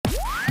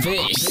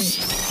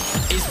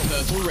This is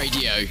Purple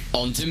Radio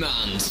on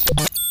demand.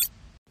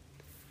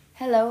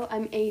 Hello,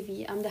 I'm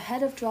Avi. I'm the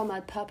head of drama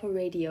at Purple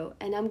Radio,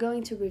 and I'm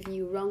going to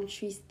review Wrong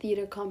Tree's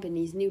theatre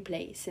company's new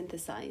play,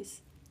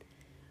 Synthesize.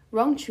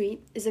 Wrong Tree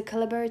is a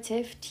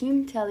collaborative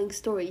team telling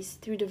stories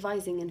through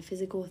devising and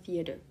physical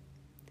theatre.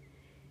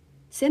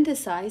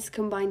 Synthesize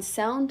combines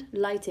sound,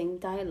 lighting,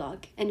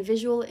 dialogue, and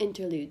visual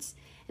interludes,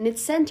 and it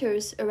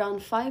centers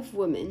around 5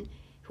 women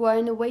who are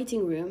in a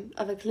waiting room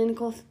of a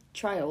clinical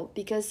trial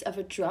because of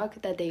a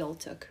drug that they all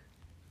took.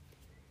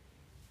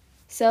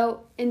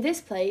 So, in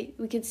this play,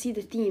 we could see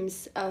the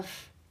themes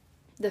of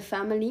the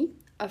family,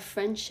 of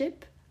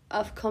friendship,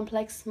 of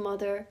complex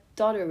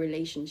mother-daughter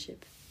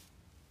relationship.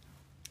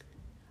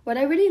 What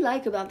I really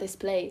like about this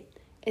play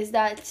is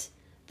that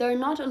there are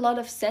not a lot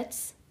of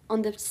sets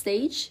on the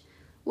stage,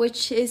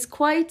 which is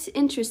quite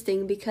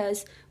interesting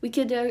because we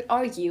could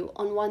argue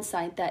on one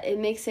side that it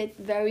makes it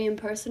very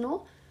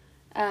impersonal,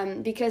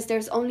 because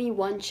there's only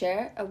one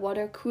chair, a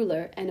water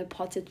cooler, and a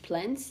potted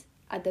plant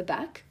at the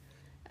back.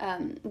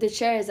 The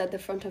chair is at the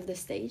front of the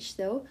stage,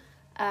 though.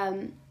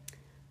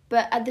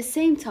 But at the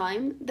same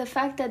time, the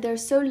fact that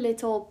there's so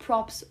little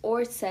props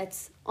or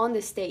sets on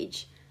the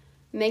stage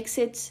makes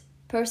it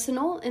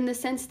personal in the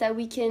sense that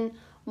we can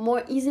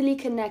more easily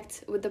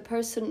connect with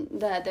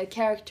the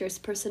characters'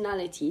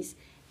 personalities,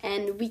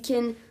 and we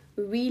can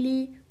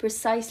really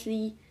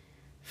precisely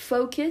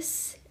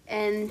focus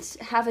and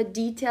have a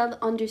detailed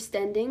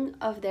understanding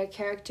of their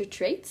character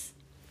traits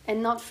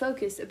and not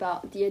focus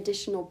about the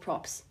additional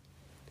props.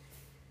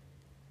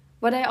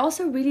 What I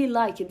also really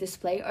like in this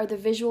play are the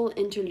visual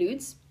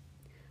interludes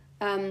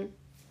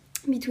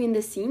between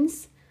the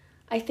scenes.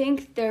 I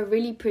think they're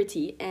really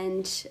pretty,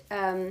 and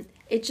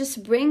it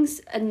just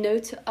brings a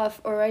note of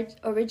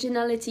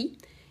originality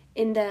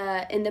in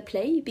the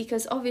play,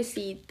 because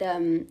obviously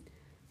the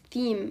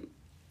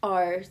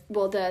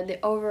the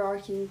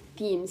overarching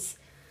themes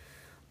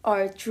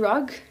are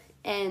drug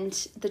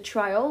and the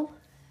trial,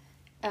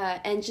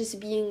 and just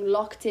being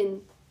locked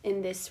in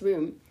this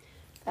room.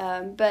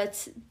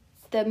 But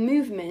the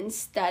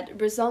movements that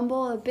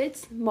resemble a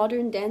bit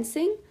modern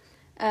dancing,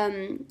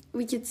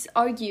 we could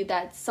argue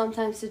that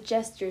sometimes the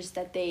gestures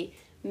that they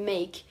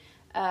make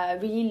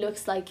really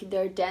looks like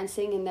they're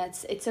dancing, and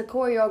it's a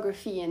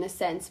choreography in a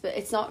sense, but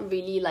it's not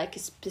really like a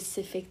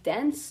specific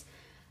dance.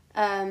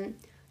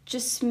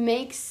 Just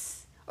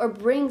makes or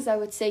brings, I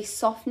would say,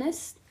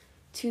 softness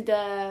to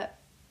the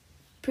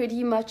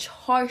pretty much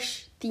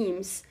harsh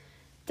themes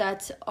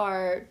that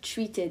are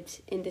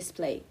treated in this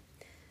play.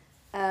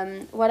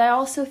 What I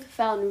also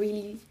found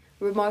really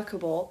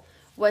remarkable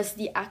was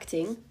the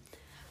acting.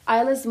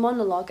 Isla's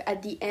monologue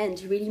at the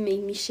end really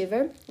made me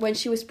shiver when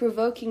she was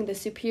provoking the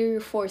superior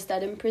force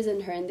that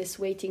imprisoned her in this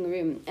waiting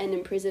room and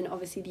imprisoned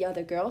obviously the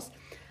other girls.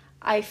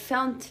 I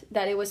found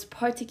that it was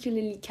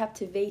particularly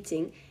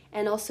captivating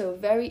and also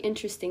very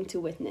interesting to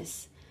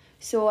witness.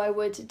 So I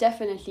would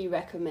definitely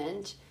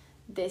recommend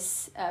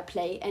this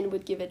play and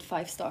would give it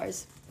 5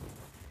 stars.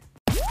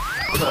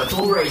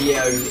 Purple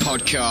Radio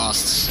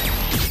Podcasts.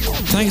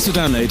 Thanks for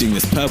downloading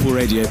this Purple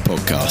Radio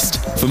podcast.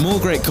 For more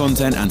great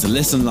content and to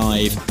listen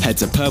live, head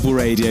to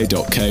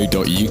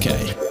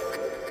purpleradio.co.uk.